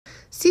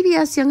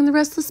CBS Young and the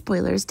Restless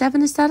spoilers.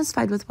 Devon is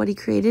satisfied with what he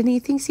created and he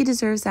thinks he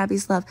deserves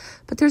Abby's love,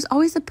 but there's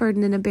always a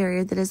burden and a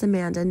barrier that is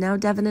Amanda. Now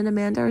Devon and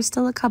Amanda are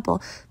still a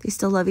couple. They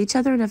still love each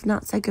other and have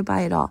not said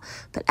goodbye at all.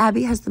 But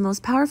Abby has the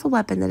most powerful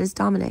weapon, that is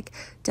Dominic.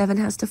 Devon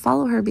has to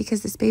follow her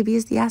because this baby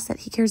is the asset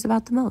he cares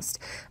about the most.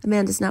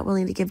 Amanda's not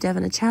willing to give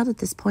Devon a child at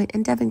this point,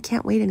 and Devon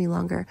can't wait any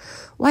longer.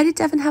 Why did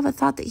Devon have a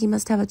thought that he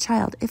must have a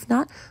child? If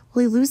not,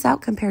 will he lose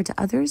out compared to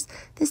others?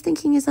 This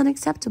thinking is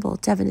unacceptable.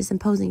 Devon is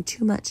imposing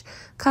too much,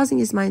 causing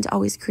his mind to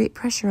always create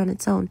pressure on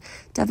its own.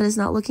 Devon is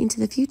not looking to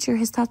the future.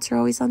 His thoughts are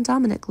always on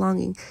Dominic,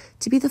 longing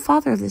to be the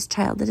father of this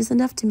child. That is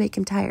enough to make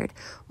him tired.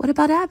 What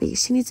about Abby?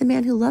 She needs a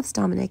man who loves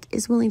Dominic,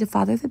 is willing to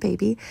father the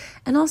baby,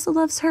 and also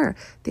loves her.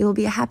 They will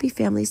be a happy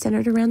family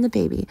centered around the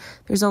baby.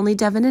 There's only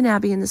Devon and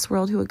Abby in this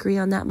world who agree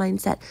on that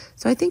mindset,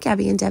 so I think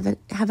Abby and Devon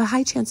have a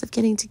high chance of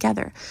getting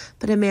together.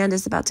 But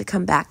Amanda's about to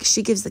come back.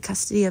 She gives the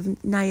custody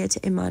of Naya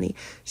to Imani.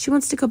 She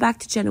wants to go back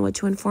to Genoa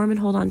to inform and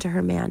hold on to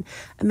her man.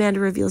 Amanda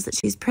reveals that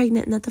she's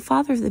pregnant and that the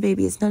father of the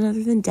baby is none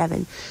other than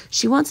Devon.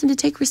 She wants him to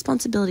take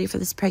responsibility for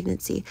this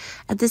pregnancy.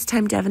 At this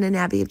time, Devon and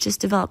Abby have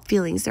just developed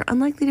feelings. They're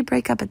unlikely to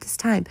break up at this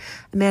time.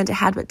 Amanda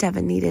had what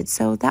Devon needed,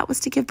 so that was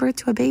to give birth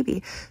to a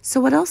baby. So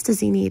what else does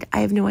he need?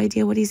 I have no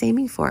idea what he's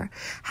aiming for.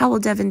 How will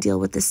Devon deal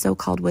with this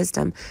so-called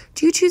wisdom?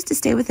 Do you choose to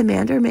stay with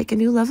Amanda or make a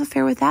new love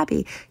affair with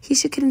Abby? He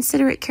should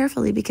consider it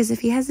carefully, because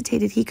if he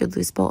hesitated, he could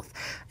lose both.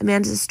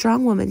 Amanda's a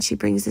strong woman. She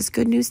brings this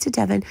good news to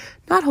Devon,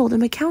 not hold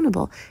him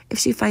accountable. If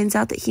she finds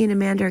out that he and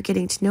Amanda are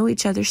getting to know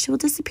each other, she will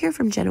disappear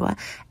from Genoa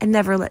and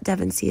never let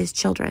Devon see his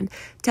children.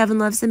 Devon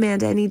loves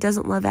Amanda and he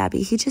doesn't love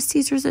Abby. He just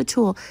sees her as a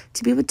tool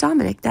to be with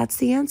Dominic. That's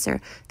the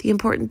answer. The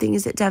important thing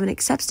is that Devon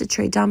accepts to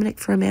trade Dominic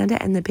for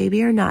Amanda and the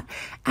baby or not.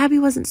 Abby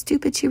wasn't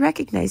stupid. She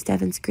recognized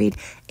Devon's greed,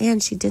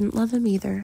 and she didn't love him either.